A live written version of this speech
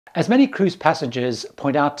As many cruise passengers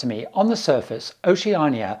point out to me, on the surface,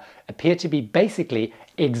 Oceania appear to be basically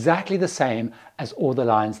exactly the same as all the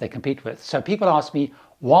lines they compete with. So people ask me,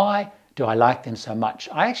 why do I like them so much?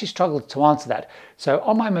 I actually struggled to answer that. So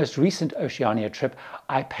on my most recent Oceania trip,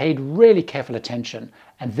 I paid really careful attention,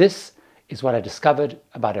 and this is what I discovered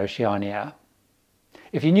about Oceania.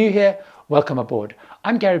 If you're new here, welcome aboard.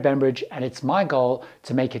 I'm Gary Bembridge, and it's my goal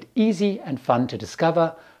to make it easy and fun to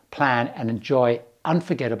discover, plan, and enjoy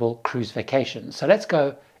unforgettable cruise vacations. So let's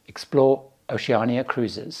go explore Oceania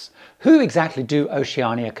Cruises. Who exactly do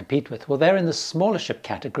Oceania compete with? Well, they're in the smaller ship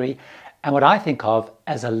category and what I think of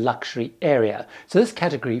as a luxury area. So this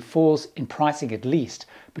category falls in pricing at least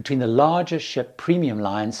between the larger ship premium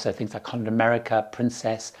lines, so things like Holland America,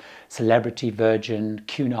 Princess, Celebrity, Virgin,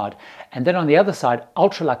 Cunard, and then on the other side,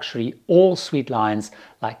 ultra luxury, all suite lines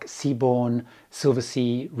like Seabourn,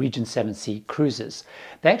 Silversea, Regent 7 Cruises.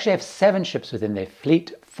 They actually have 7 ships within their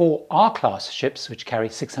fleet, 4 R-class ships which carry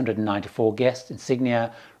 694 guests,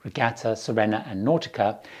 Insignia, Regatta, Serena and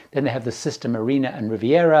Nautica. Then they have the sister Marina and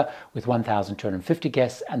Riviera with 1,250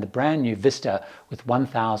 guests and the brand new Vista with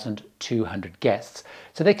 1,200 guests.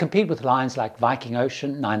 So they compete with lines like Viking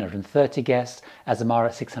Ocean, 930 guests,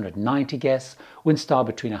 Azamara 690 guests, Windstar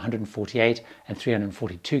between 148 and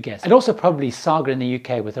 342 guests, and also probably Saga in the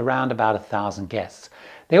UK with around about 1,000 guests.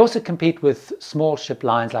 They also compete with small ship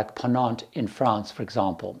lines like Ponant in France, for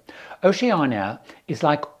example. Oceania is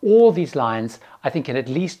like all these lines, I think, in at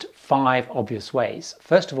least 5 obvious ways.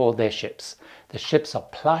 First of all, their ships. The ships are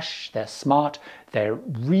plush, they're smart, they're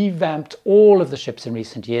revamped all of the ships in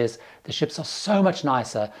recent years. The ships are so much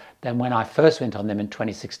nicer than when I first went on them in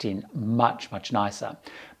 2016, much nicer.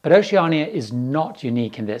 But Oceania is not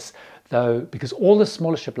unique in this, though, because all the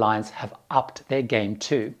smaller ship lines have upped their game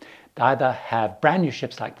too. They either have brand new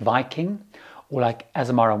ships like Viking or like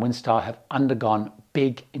Azamara and Windstar have undergone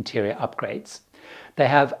big interior upgrades. They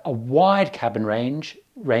have a wide cabin range,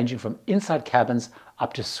 ranging from inside cabins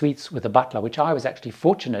up to suites with a butler, which I was actually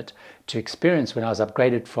fortunate to experience when I was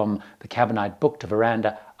upgraded from the cabin I'd booked to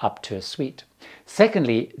veranda up to a suite.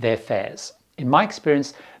 Secondly, their fares. In my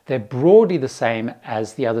experience, they're broadly the same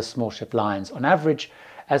as the other small ship lines. On average,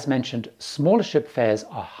 as mentioned, smaller ship fares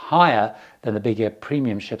are higher than the bigger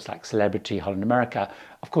premium ships like Celebrity, Holland America,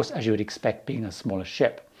 of course, as you would expect being a smaller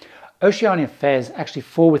ship. Oceania fares actually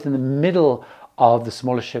fall within the middle of the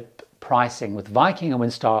smaller ship pricing, with Viking and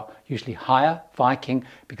Windstar usually higher. Viking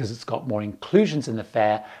because it's got more inclusions in the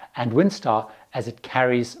fare, and Windstar as it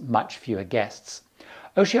carries much fewer guests.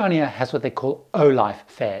 Oceania has what they call O-Life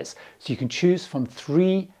fares, so you can choose from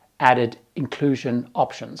 3 added inclusion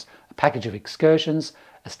options: a package of excursions,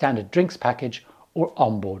 a standard drinks package, or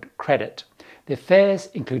onboard credit. Their fares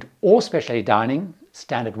include all specialty dining,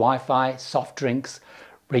 standard Wi-Fi, soft drinks,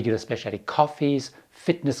 regular specialty coffees,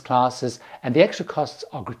 fitness classes, and the extra costs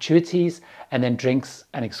are gratuities and then drinks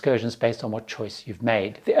and excursions based on what choice you've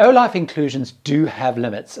made. The O-Life inclusions do have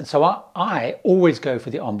limits, and so I always go for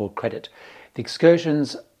the onboard credit. The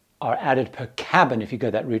excursions are added per cabin if you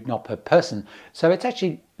go that route, not per person. So it's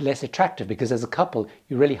actually less attractive because as a couple,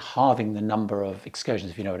 you're really halving the number of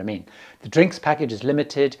excursions, if you know what I mean. The drinks package is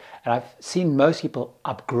limited, and I've seen most people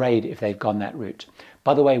upgrade if they've gone that route.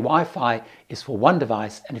 By the way, Wi-Fi is for one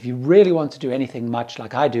device, and if you really want to do anything much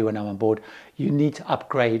like I do when I'm on board, you need to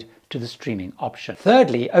upgrade to the streaming option.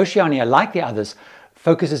 Thirdly, Oceania, like the others,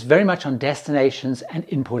 focuses very much on destinations and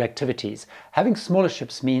import activities. Having smaller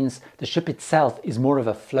ships means the ship itself is more of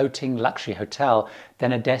a floating luxury hotel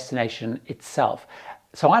than a destination itself.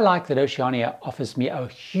 So I like that Oceania offers me a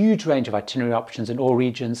huge range of itinerary options in all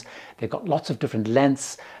regions. They've got lots of different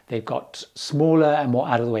lengths. They've got smaller and more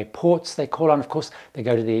out-of-the-way ports they call on. Of course, they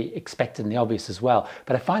go to the expected and the obvious as well.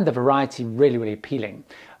 But I find the variety really appealing.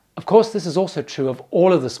 Of course, this is also true of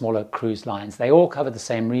all of the smaller cruise lines. They all cover the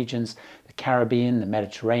same regions: the Caribbean, the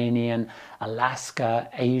Mediterranean, Alaska,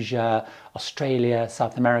 Asia, Australia,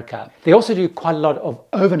 South America. They also do quite a lot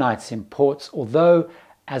of overnights in ports, although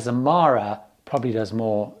Azamara probably does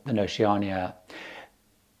more than Oceania.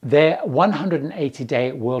 Their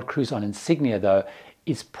 180-day world cruise on Insignia, though,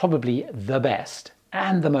 is probably the best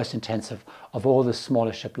and the most intensive of all the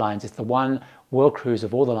smaller ship lines. It's the one world cruise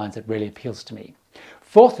of all the lines that really appeals to me.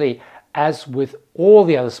 Fourthly, as with all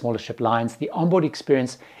the other smaller ship lines, the onboard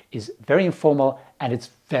experience is very informal and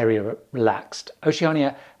it's very relaxed.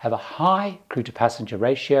 Oceania have a high crew to passenger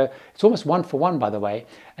ratio. It's almost 1-for-1, by the way,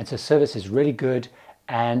 and so service is really good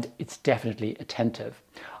and it's definitely attentive.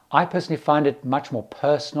 I personally find it much more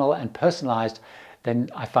personal and personalized than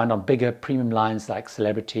I find on bigger premium lines like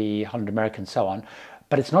Celebrity, Holland America and so on,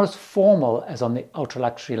 but it's not as formal as on the ultra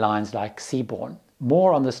luxury lines like Seabourn.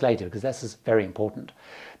 more on this later because this is very important.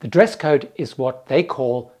 The dress code is what they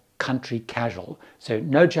call country casual. So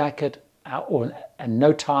no jacket and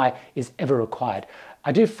no tie is ever required.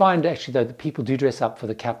 I do find actually though that people do dress up for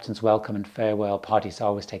the captain's welcome and farewell party, so I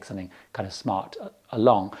always take something kind of smart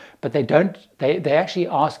along. But they actually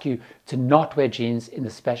ask you to not wear jeans in the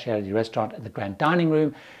specialty restaurant at the grand dining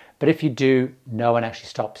room. But if you do, no one actually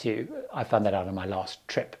stops you. I found that out on my last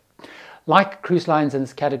trip. Like cruise lines in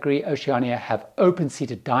this category, Oceania have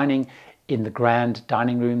open-seated dining in the grand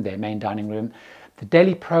dining room, their main dining room. The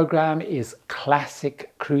daily program is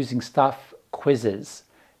classic cruising stuff, quizzes,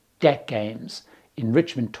 deck games,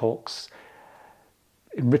 enrichment talks,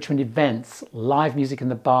 enrichment events, live music in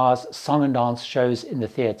the bars, song and dance shows in the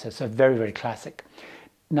theatre. So very, very classic.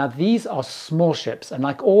 Now these are small ships, and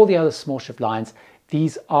like all the other small ship lines,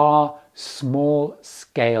 these are small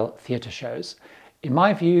scale theatre shows. In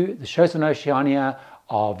my view, the shows on Oceania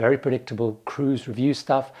are very predictable cruise review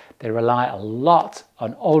stuff. They rely a lot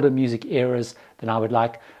on older music eras than I would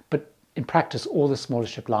like, but in practice, all the smaller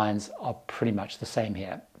ship lines are pretty much the same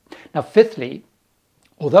here. Now, fifthly,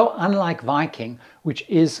 although unlike Viking, which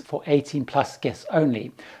is for 18 plus guests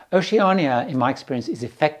only, Oceania, in my experience, is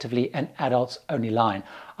effectively an adults only line.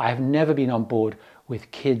 I have never been on board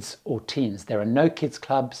with kids or teens. There are no kids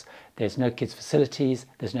clubs, there's no kids facilities,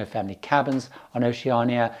 there's no family cabins on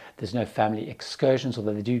Oceania, there's no family excursions,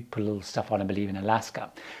 although they do put a little stuff on, I believe, in Alaska.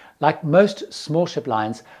 Like most small ship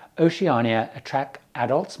lines, Oceania attract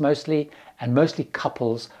adults mostly, and mostly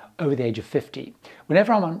couples over the age of 50.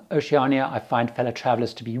 Whenever I'm on Oceania, I find fellow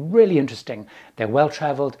travelers to be really interesting. They're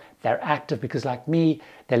well-traveled, they're active because like me,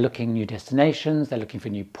 they're looking new destinations, they're looking for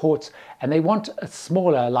new ports, and they want a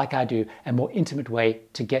smaller, like I do, and more intimate way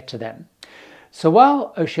to get to them. So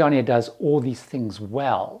while Oceania does all these things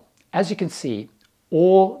well, as you can see,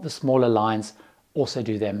 all the smaller lines also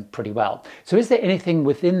do them pretty well. So is there anything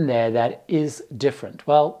within there that is different?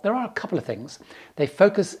 Well, there are a couple of things. They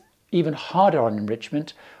focus even harder on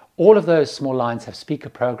enrichment. All of those small lines have speaker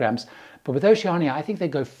programs, but with Oceania, I think they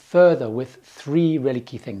go further with three really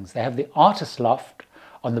key things. They have the artist loft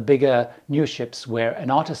on the bigger, newer ships where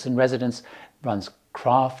an artist in residence runs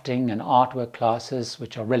crafting and artwork classes,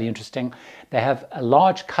 which are really interesting. They have a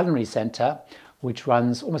large culinary center, which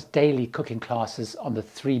runs almost daily cooking classes on the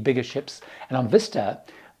three bigger ships. And on Vista,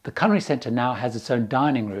 the culinary center now has its own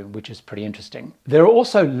dining room, which is pretty interesting. There are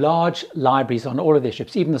also large libraries on all of their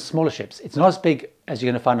ships, even the smaller ships. It's not as big as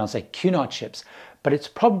you're going to find on, say, Cunard ships, but it's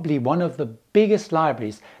probably one of the biggest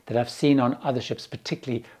libraries that I've seen on other ships,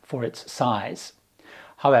 particularly for its size.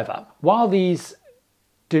 However, while these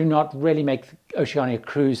do not really make the Oceania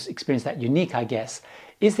cruise experience that unique, I guess,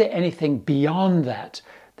 is there anything beyond that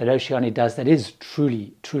that Oceania does that is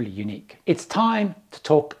truly, truly unique? It's time to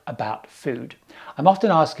talk about food. I'm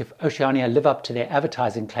often asked if Oceania live up to their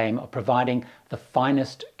advertising claim of providing the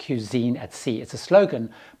finest cuisine at sea. It's a slogan,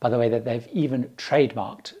 by the way, that they've even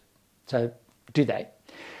trademarked. So do they?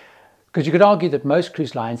 Because you could argue that most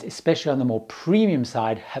cruise lines, especially on the more premium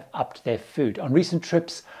side, have upped their food. On recent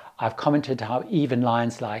trips, I've commented how even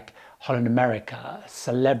lines like Holland America,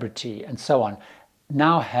 Celebrity, and so on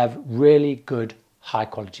now have really good high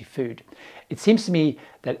quality food. It seems to me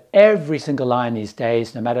that every single line these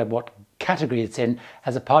days, no matter what category it's in,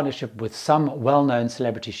 has a partnership with some well-known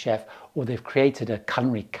celebrity chef, or they've created a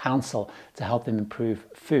culinary council to help them improve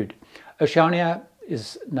food. Oceania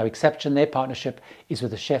is no exception. Their partnership is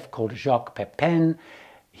with a chef called Jacques Pepin.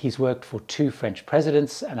 He's worked for 2 French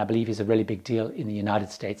presidents, and I believe he's a really big deal in the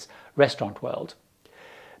United States restaurant world.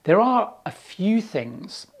 There are a few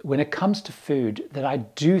things when it comes to food that I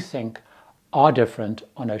do think are different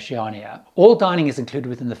on Oceania. All dining is included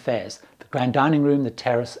within the fares. The grand dining room, the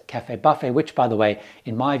terrace, cafe, buffet, which by the way,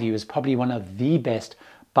 in my view, is probably one of the best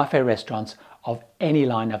buffet restaurants of any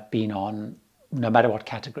line I've been on, no matter what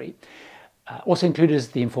category. Also included is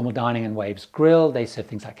the informal dining and Waves Grill. They serve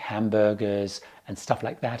things like hamburgers and stuff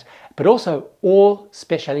like that. But also all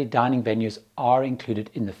specialty dining venues are included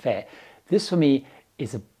in the fare. This for me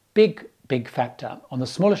is a big, big factor. On the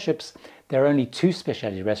smaller ships, there are only 2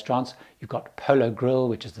 specialty restaurants. You've got Polo Grill,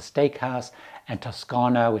 which is the steakhouse, and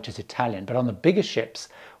Toscana, which is Italian. But on the bigger ships,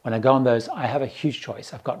 when I go on those, I have a huge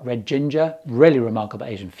choice. I've got Red Ginger, really remarkable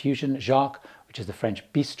Asian fusion, Jacques, which is the French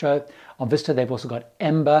bistro. On Vista, they've also got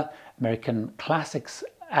Ember, American classics,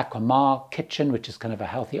 Aquamar Kitchen, which is kind of a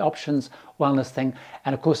healthy options, wellness thing.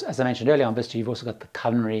 And of course, as I mentioned earlier on Vista, you've also got the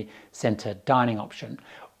culinary center dining option.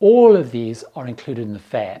 All of these are included in the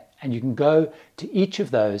fare, and you can go to each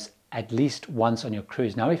of those at least once on your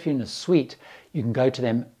cruise. Now, if you're in a suite, you can go to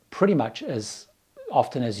them pretty much as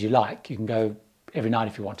often as you like. You can go every night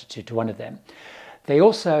if you wanted to one of them. They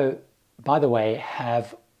also by the way,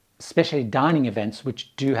 have specialty dining events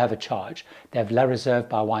which do have a charge. They have La Reserve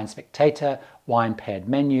by Wine Spectator, wine paired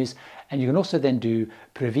menus, and you can also then do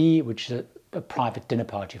Privé, which is a private dinner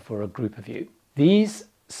party for a group of you. These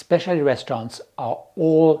specialty restaurants are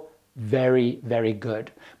all very, very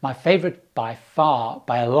good. My favorite by far,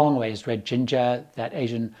 by a long way, is Red Ginger, that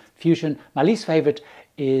Asian fusion. My least favorite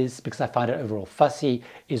is, because I find it overall fussy,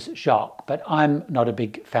 is Jacques. But I'm not a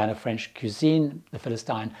big fan of French cuisine, the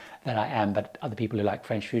Philistine that I am, but other people who like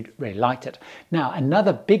French food really liked it. Now,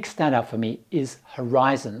 another big standout for me is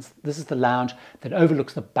Horizons. This is the lounge that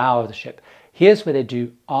overlooks the bow of the ship. Here's where they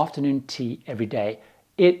do afternoon tea every day.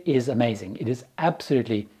 It is amazing. It is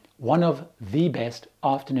absolutely one of the best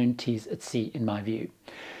afternoon teas at sea, in my view.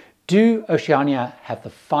 Do Oceania have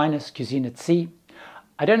the finest cuisine at sea?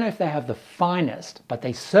 I don't know if they have the finest, but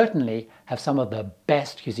they certainly have some of the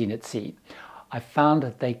best cuisine at sea. I found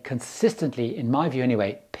that they consistently, in my view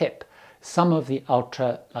anyway, pip some of the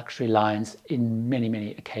ultra luxury lines in many,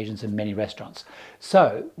 many occasions in many restaurants.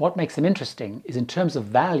 So what makes them interesting is, in terms of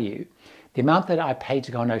value, the amount that I paid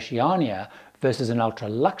to go on Oceania versus an ultra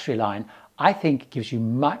luxury line, I think gives you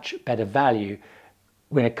much better value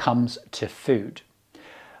when it comes to food.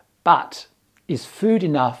 But is food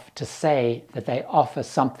enough to say that they offer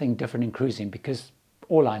something different in cruising? Because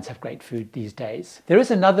all lines have great food these days. There is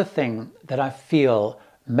another thing that I feel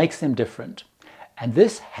makes them different, and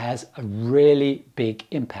this has a really big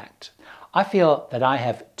impact. I feel that I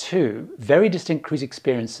have two very distinct cruise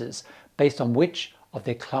experiences based on which of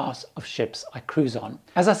their class of ships I cruise on.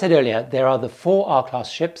 As I said earlier, there are the 4 R-class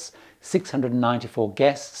ships, 694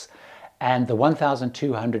 guests, and the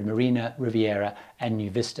 1,200 Marina, Riviera, and New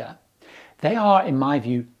Vista. They are, in my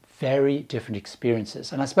view, very different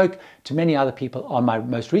experiences. And I spoke to many other people on my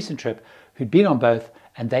most recent trip who'd been on both,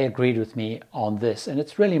 and they agreed with me on this. And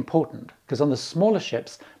it's really important, because on the smaller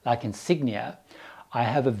ships, like Insignia, I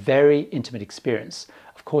have a very intimate experience.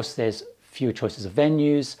 Of course, there's fewer choices of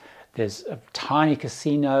venues, there's a tiny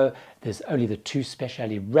casino, there's only the 2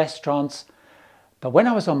 specialty restaurants. But when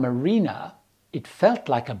I was on Marina, it felt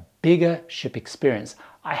like a bigger ship experience.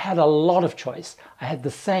 I had a lot of choice. I had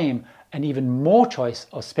the same and even more choice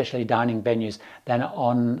of specialty dining venues than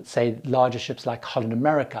on, say, larger ships like Holland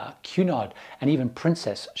America, Cunard, and even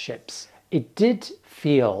Princess ships. It did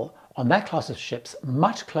feel, on that class of ships,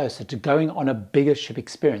 much closer to going on a bigger ship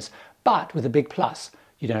experience, but with a big plus.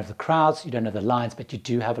 You don't have the crowds, you don't have the lines, but you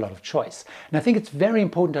do have a lot of choice. And I think it's very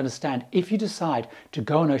important to understand, if you decide to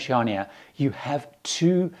go on Oceania, you have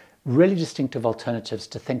 2 really distinctive alternatives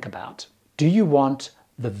to think about. Do you want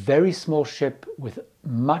the very small ship with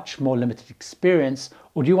much more limited experience,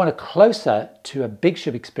 or do you want a closer to a big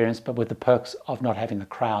ship experience but with the perks of not having the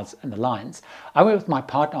crowds and the lines? I went with my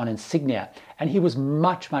partner on Insignia, and he was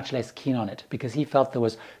much, much less keen on it because he felt there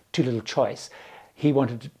was too little choice. He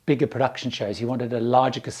wanted bigger production shows. He wanted a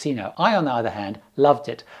larger casino. I, on the other hand, loved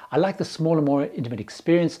it. I liked the smaller, more intimate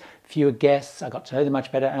experience, fewer guests. I got to know them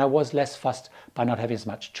much better, and I was less fussed by not having as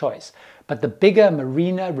much choice. But the bigger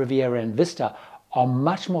Marina, Riviera, and Vista are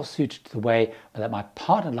much more suited to the way that my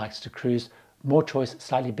partner likes to cruise, more choice,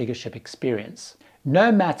 slightly bigger ship experience.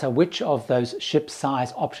 No matter which of those ship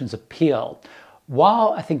size options appeal,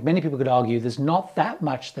 while I think many people could argue there's not that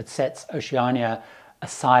much that sets Oceania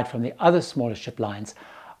aside from the other smaller ship lines,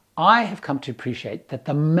 I have come to appreciate that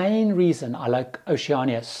the main reason I like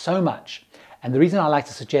Oceania so much, and the reason I like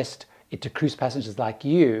to suggest it to cruise passengers like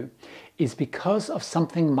you, is because of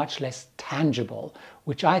something much less tangible,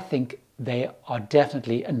 which I think they are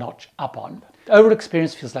definitely a notch up on. The overall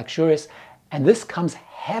experience feels luxurious, and this comes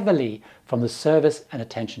heavily from the service and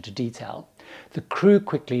attention to detail. The crew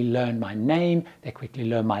quickly learn my name, they quickly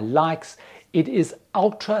learn my likes. It is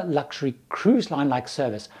ultra luxury cruise line like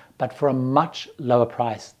service, but for a much lower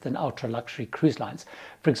price than ultra luxury cruise lines.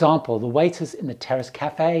 For example, the waiters in the Terrace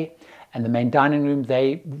Cafe and the main dining room,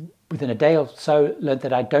 they, within a day or so, learned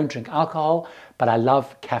that I don't drink alcohol, but I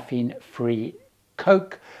love caffeine-free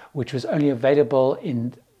Coke, which was only available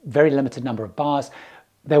in very limited number of bars.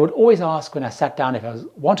 They would always ask when I sat down if I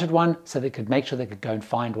wanted one, so they could make sure they could go and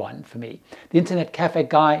find one for me. The internet cafe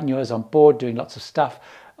guy knew I was on board doing lots of stuff,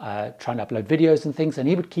 trying to upload videos and things, and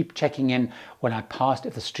he would keep checking in when I passed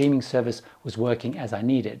if the streaming service was working as I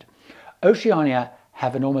needed. Oceania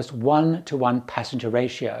have an almost 1-to-1 passenger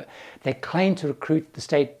ratio. They claim to recruit the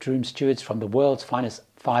stateroom stewards from the world's finest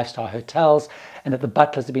 5-star hotels, and that the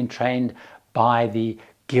butlers have been trained by the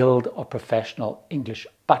Guild of Professional English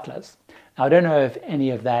Butlers. Now, I don't know if any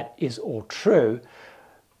of that is all true,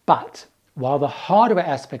 but while the hardware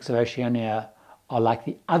aspects of Oceania are like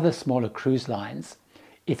the other smaller cruise lines,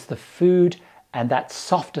 it's the food and that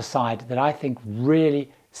softer side that I think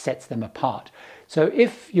really sets them apart. So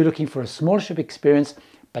if you're looking for a small ship experience,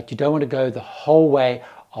 but you don't want to go the whole way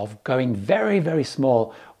of going very, very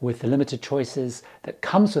small with the limited choices that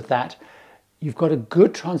comes with that, you've got a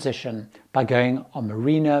good transition by going on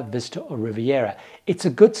Marina, Vista or Riviera. It's a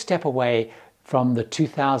good step away from the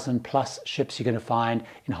 2,000 plus ships you're going to find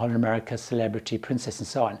in Holland America, Celebrity, Princess and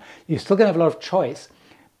so on. You're still going to have a lot of choice,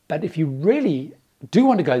 but if you really do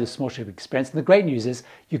want to go the small ship experience, and the great news is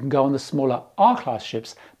you can go on the smaller R-class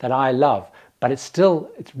ships that I love, but it's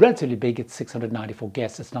relatively big, it's 694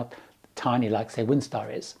 guests, it's not tiny like say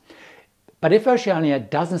Windstar is. But if Oceania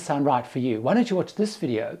doesn't sound right for you, why don't you watch this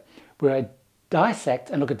video where I dissect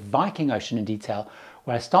and look at Viking Ocean in detail,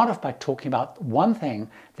 where I start off by talking about one thing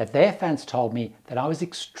that their fans told me that I was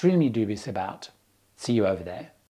extremely dubious about. See you over there.